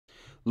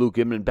Luke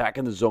Inman back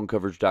in the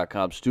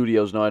ZoneCoverage.com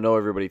studios. Now, I know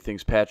everybody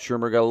thinks Pat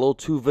Shurmur got a little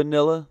too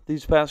vanilla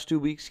these past 2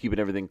 weeks, keeping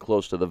everything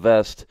close to the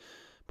vest.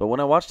 But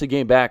when I watched the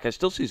game back, I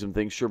still see some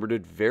things Shurmur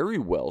did very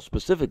well.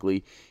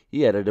 Specifically,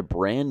 he added a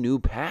brand new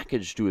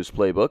package to his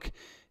playbook,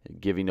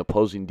 giving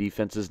opposing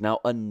defenses now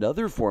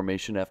another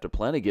formation to have to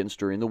plan against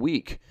during the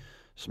week.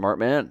 Smart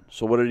man.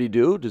 So what did he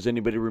do? Does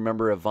anybody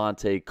remember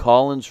Aviante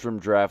Collins from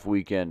draft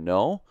weekend?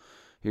 No?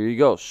 Here you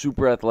go.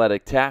 Super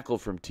athletic tackle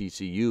from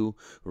TCU who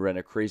ran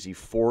a crazy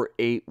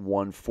 4.8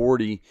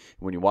 140.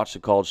 When you watch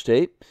the college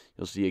tape,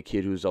 you'll see a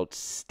kid who's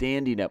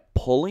outstanding at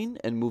pulling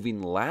and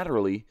moving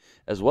laterally,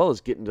 as well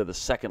as getting to the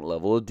second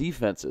level of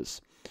defenses.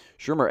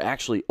 Shurmur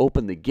actually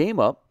opened the game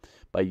up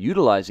by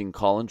utilizing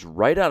Collins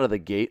right out of the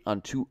gate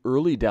on 2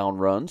 early down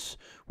runs,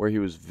 where he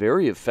was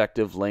very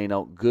effective laying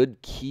out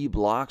good key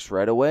blocks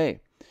right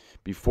away.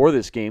 Before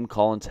this game,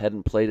 Collins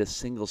hadn't played a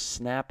single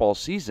snap all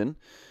season,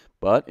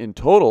 but in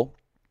total,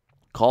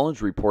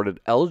 Collins reported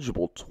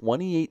eligible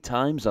 28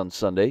 times on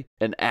Sunday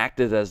and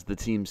acted as the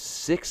team's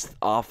 6th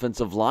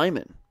offensive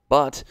lineman.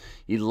 But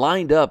he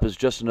lined up as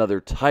just another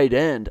tight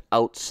end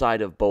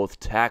outside of both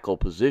tackle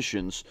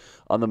positions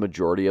on the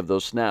majority of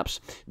those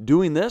snaps.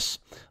 Doing this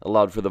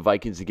allowed for the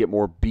Vikings to get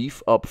more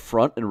beef up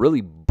front and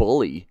really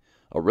bully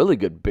a really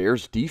good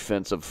Bears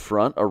defensive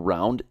front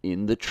around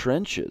in the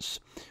trenches.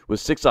 With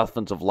 6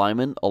 offensive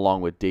linemen, along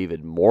with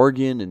David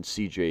Morgan and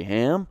C.J.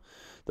 Ham,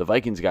 the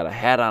Vikings got a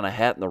hat on a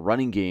hat in the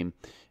running game,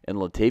 and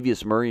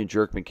Latavius Murray and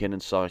Jerick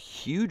McKinnon saw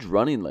huge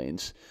running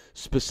lanes,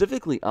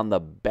 specifically on the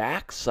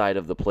back side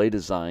of the play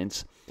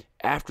designs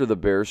after the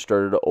Bears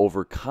started to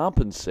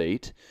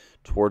overcompensate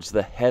towards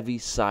the heavy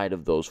side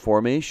of those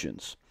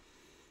formations.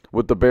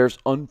 With the Bears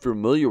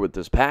unfamiliar with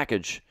this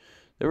package,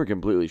 they were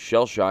completely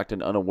shell-shocked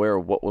and unaware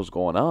of what was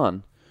going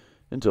on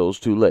until it was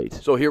too late.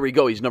 So here we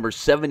go. He's number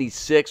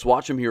 76.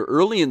 Watch him here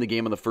early in the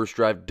game on the first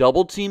drive.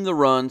 Double-team the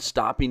run,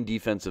 stopping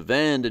defensive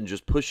end, and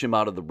just push him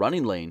out of the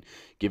running lane,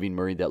 giving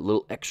Murray that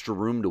little extra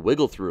room to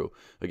wiggle through.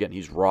 Again,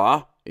 he's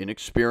raw,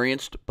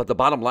 inexperienced, but the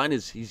bottom line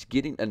is he's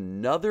getting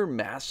another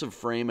massive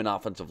frame and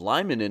offensive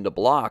lineman in to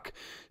block.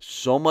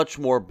 So much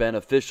more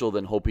beneficial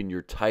than hoping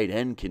your tight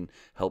end can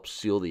help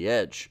seal the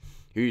edge.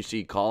 Here you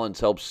see Collins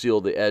helps seal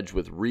the edge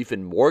with Reef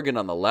and Morgan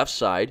on the left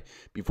side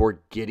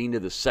before getting to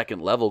the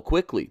second level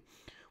quickly.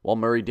 While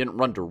Murray didn't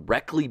run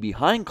directly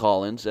behind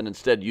Collins and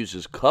instead used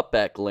his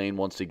cutback lane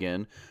once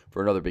again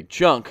for another big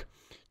chunk,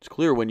 it's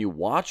clear when you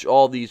watch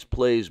all these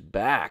plays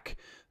back,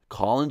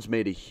 Collins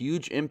made a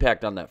huge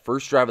impact on that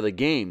first drive of the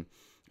game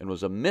and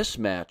was a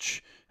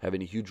mismatch,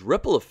 having a huge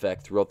ripple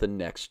effect throughout the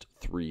next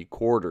 3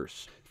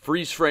 quarters.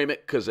 Freeze frame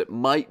it because it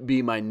might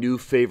be my new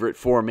favorite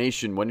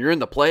formation. When you're in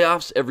the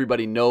playoffs,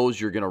 everybody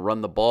knows you're going to run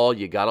the ball.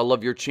 You got to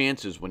love your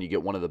chances when you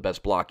get one of the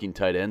best blocking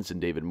tight ends in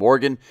David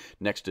Morgan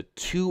next to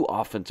 2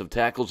 offensive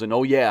tackles. And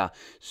oh yeah,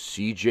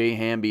 C.J.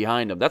 Ham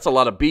behind him. That's a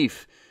lot of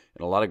beef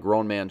and a lot of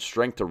grown man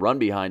strength to run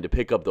behind to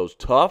pick up those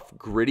tough,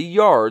 gritty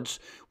yards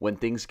when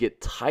things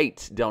get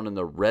tight down in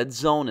the red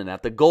zone and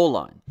at the goal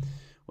line.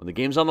 When the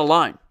game's on the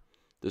line,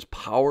 this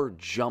power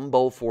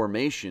jumbo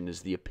formation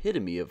is the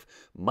epitome of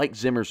Mike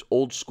Zimmer's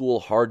old-school,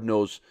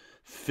 hard-nosed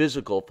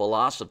physical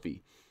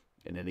philosophy.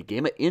 And in a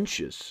game of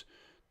inches,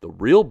 the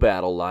real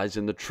battle lies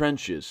in the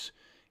trenches.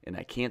 And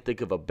I can't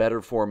think of a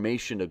better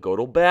formation to go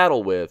to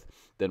battle with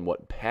than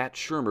what Pat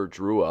Shurmur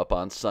drew up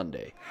on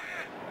Sunday.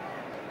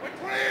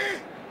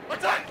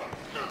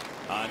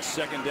 On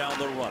second down,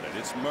 they'll run it.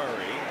 It's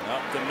Murray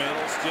up the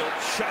middle, still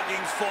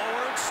chugging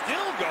forward,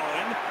 still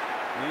going.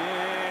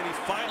 And he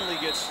finally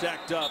gets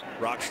stacked up.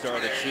 Rock star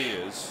that she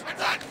is.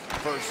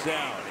 First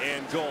down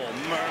and goal.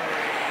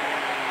 Murray.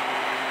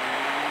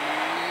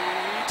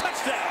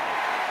 Touchdown.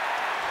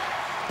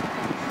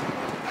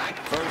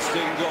 First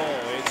and goal.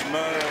 It's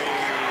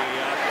Murray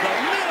up the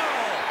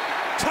middle.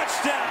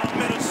 Touchdown,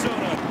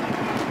 Minnesota.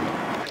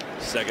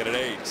 Second and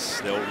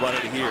 8. They'll run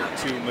it here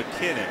to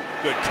McKinnon.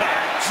 Good cut.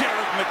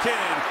 Jerick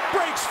McKinnon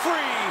breaks free.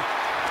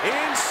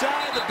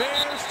 Inside the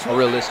Bears. Well,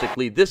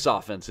 realistically, this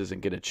offense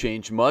isn't going to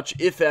change much,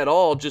 if at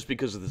all, just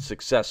because of the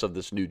success of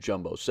this new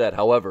jumbo set.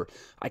 However,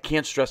 I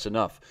can't stress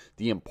enough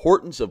the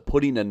importance of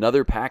putting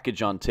another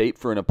package on tape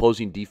for an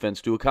opposing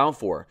defense to account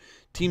for.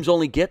 Teams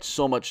only get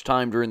so much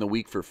time during the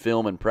week for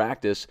film and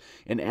practice,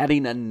 and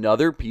adding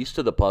another piece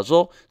to the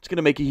puzzle, it's going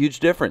to make a huge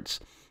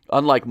difference.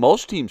 Unlike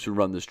most teams who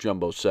run this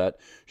jumbo set,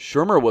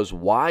 Shurmur was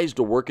wise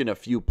to work in a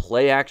few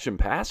play-action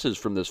passes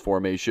from this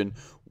formation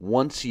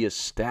once he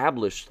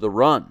established the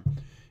run.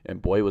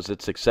 And boy, was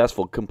it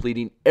successful,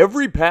 completing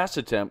every pass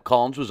attempt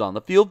Collins was on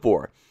the field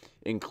for,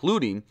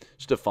 including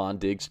Stephon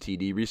Diggs'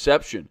 TD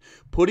reception.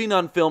 Putting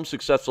on film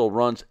successful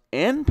runs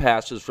and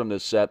passes from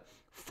this set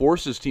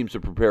forces teams to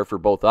prepare for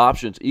both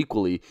options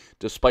equally,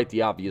 despite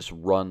the obvious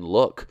run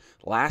look.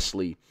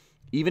 Lastly,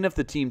 even if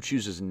the team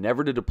chooses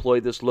never to deploy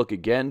this look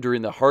again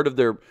during the heart of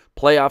their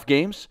playoff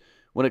games,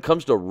 when it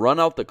comes to run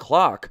out the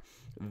clock,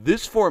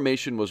 this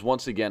formation was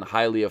once again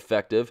highly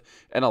effective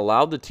and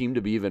allowed the team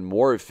to be even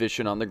more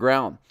efficient on the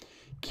ground.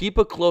 Keep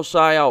a close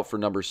eye out for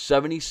number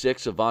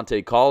 76,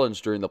 Aviante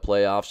Collins, during the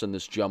playoffs in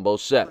this jumbo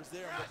set.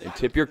 And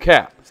tip your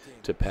cap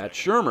to Pat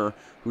Shurmur,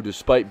 who,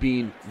 despite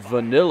being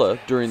vanilla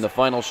during the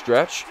final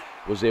stretch,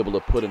 was able to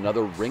put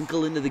another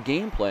wrinkle into the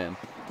game plan,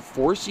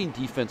 forcing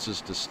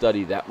defenses to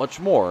study that much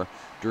more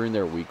during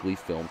their weekly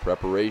film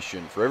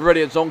preparation. For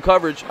everybody at Zone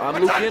Coverage,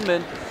 I'm Luke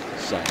Inman,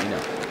 signing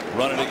out.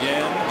 Run it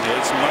again.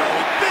 It's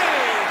Murray.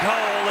 Big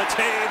hole.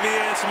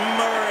 Latavius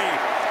Murray.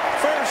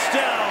 First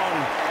down.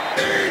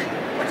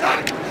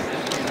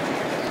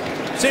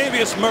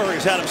 Latavius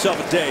Murray's had himself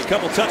a day.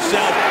 Couple touchdowns.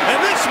 And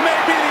this may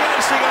be the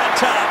icing on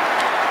top.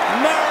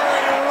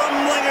 Murray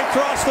rumbling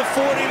across the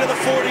 40 to the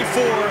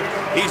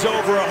 44. He's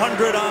over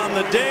 100 on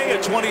the day. A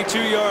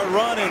 22-yard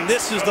run. And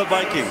this is the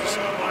Vikings.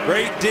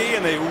 Great D,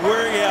 and they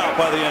wear you out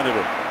by the end of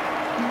it.